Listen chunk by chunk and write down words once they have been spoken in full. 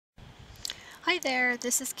Hi there,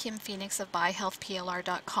 this is Kim Phoenix of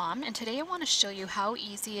BuyHealthPLR.com, and today I want to show you how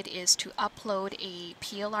easy it is to upload a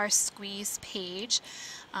PLR squeeze page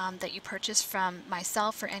that you purchase from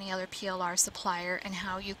myself or any other PLR supplier, and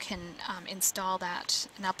how you can install that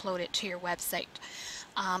and upload it to your website.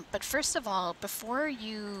 But first of all, before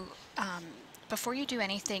you do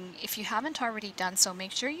anything, if you haven't already done so,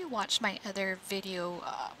 make sure you watch my other video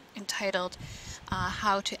entitled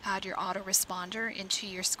how to add your autoresponder into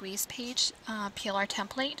your squeeze page PLR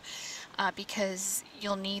template, because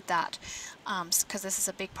you'll need that, because this is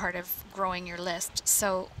a big part of growing your list.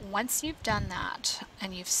 So once you've done that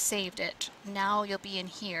and you've saved it, now you'll be in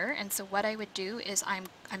here. And so what I would do is I'm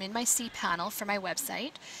in my C panel for my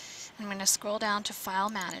website. I'm going to scroll down to File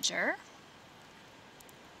Manager.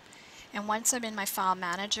 And once I'm in my File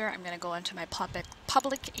Manager, I'm going to go into my public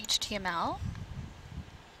HTML.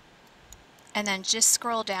 And then just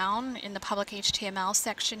scroll down in the public HTML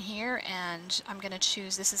section here, and I'm going to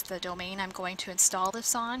choose, this is the domain I'm going to install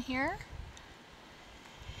this on here.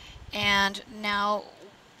 And now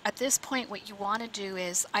at this point what you want to do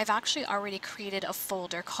is, I've actually already created a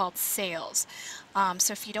folder called Sales.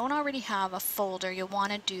 So if you don't already have a folder, you'll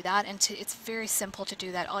want to do that, and it's very simple to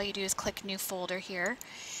do that. All you do is click New Folder here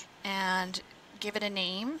and give it a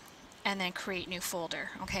name, and then create new folder.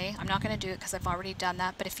 Okay, I'm not going to do it because I've already done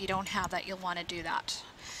that, but if you don't have that, you'll want to do that.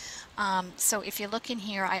 So if you look in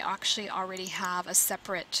here, I actually already have a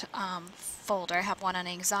separate folder. I have one on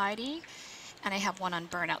anxiety and I have one on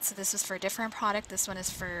burnout. So this is for a different product. This one is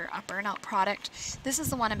for a burnout product. This is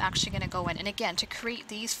the one I'm actually going to go in. And again, to create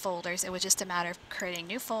these folders, it was just a matter of creating a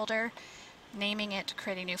new folder, naming it,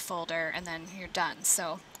 creating a new folder, and then you're done.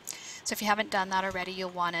 So if you haven't done that already, you'll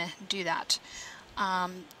want to do that.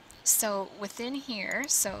 So within here,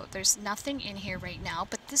 so there's nothing in here right now,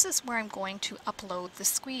 but this is where I'm going to upload the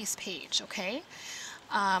squeeze page, okay?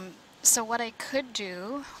 So what I could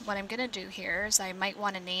do, what I'm going to do here is I might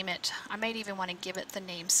want to name it, I might even want to give it the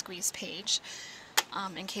name squeeze page,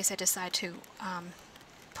 in case I decide to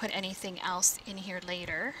put anything else in here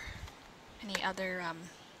later, any other,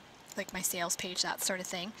 like my sales page, that sort of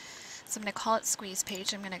thing. So I'm going to call it squeeze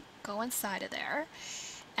page. I'm going to go inside of there.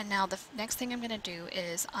 And now the next thing I'm going to do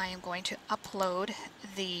is I am going to upload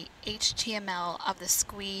the HTML of the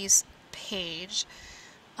squeeze page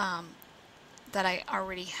that I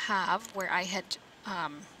already have, where I had,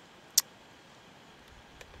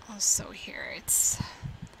 so here it's,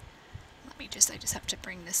 I just have to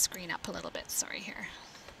bring this screen up a little bit, sorry here.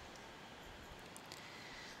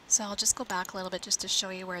 So I'll just go back a little bit just to show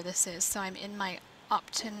you where this is. So I'm in my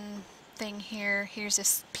opt-in thing here. Here's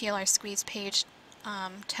this PLR squeeze page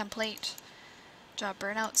template, job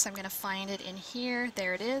burnout, so I'm going to find it in here.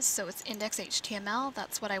 There it is. So it's index HTML.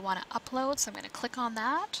 That's what I want to upload. So I'm going to click on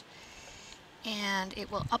that and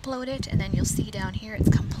it will upload it, and then you'll see down here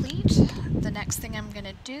it's complete. The next thing I'm going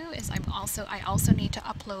to do is I also need to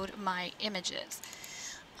upload my images.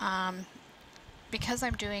 Because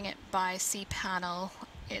I'm doing it by cPanel,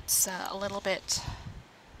 it's a little bit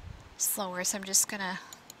slower, so I'm just going to,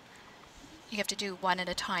 you have to do one at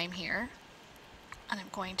a time here. And I'm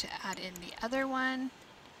going to add in the other one.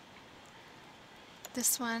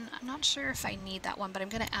 This one, I'm not sure if I need that one, but I'm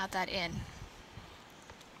going to add that in.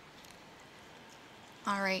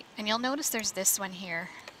 Alright, and you'll notice there's this one here.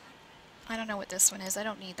 I don't know what this one is. I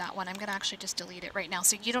don't need that one. I'm going to actually just delete it right now.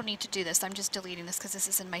 So you don't need to do this. I'm just deleting this because this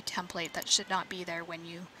is in my template. That should not be there when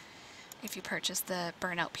if you purchase the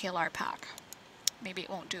Burnout PLR pack. Maybe it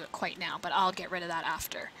won't do it quite now, but I'll get rid of that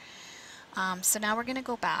after. So now we're going to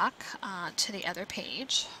go back to the other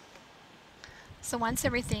page. So once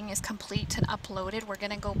everything is complete and uploaded, we're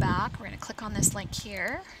going to go back. We're going to click on this link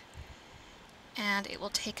here, and it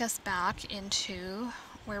will take us back into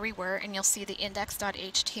where we were, and you'll see the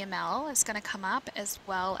index.html is going to come up, as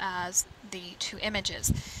well as the two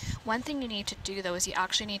images. One thing you need to do though is you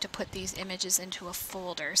actually need to put these images into a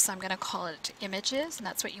folder. So I'm going to call it images, and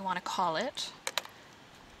that's what you want to call it.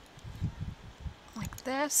 Like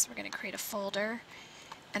this. We're going to create a folder,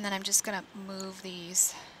 and then I'm just going to move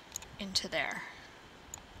these into there.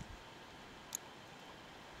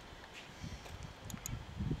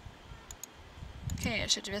 Okay, I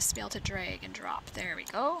should just be able to drag and drop. There we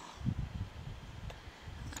go.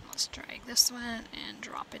 And then let's drag this one and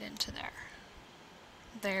drop it into there.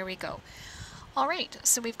 There we go. Alright,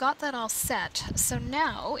 so we've got that all set. So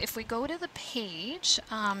now if we go to the page,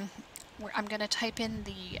 I'm going to type in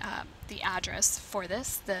the address for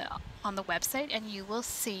this on the website, and you will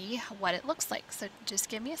see what it looks like. So just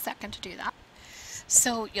give me a second to do that.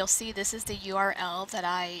 So you'll see this is the URL that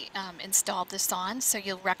I installed this on. So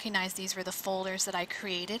you'll recognize these were the folders that I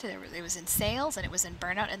created. It was in sales and it was in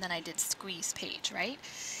burnout, and then I did squeeze page, right?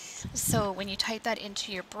 So when you type that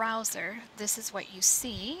into your browser, this is what you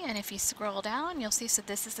see. And if you scroll down, you'll see, so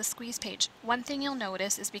this is the squeeze page. One thing you'll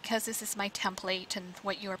notice is because this is my template and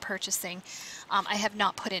what you are purchasing, I have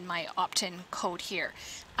not put in my opt-in code here.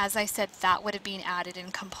 As I said, that would have been added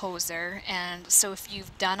in Composer. And so if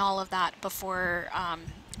you've done all of that before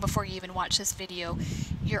you even watch this video,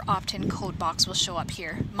 your opt-in code box will show up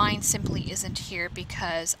here. Mine simply isn't here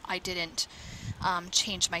because I didn't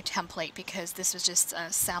change my template, because this was just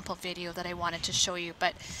a sample video that I wanted to show you.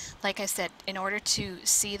 But like I said, in order to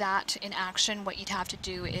see that in action, what you'd have to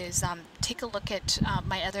do is take a look at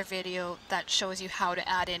my other video that shows you how to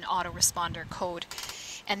add in autoresponder code.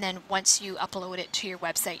 And then once you upload it to your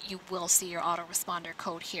website, you will see your autoresponder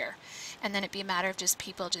code here. And then it'd be a matter of just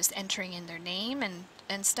people just entering in their name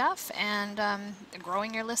and stuff, and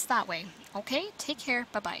growing your list that way. Okay, take care.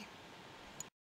 Bye-bye.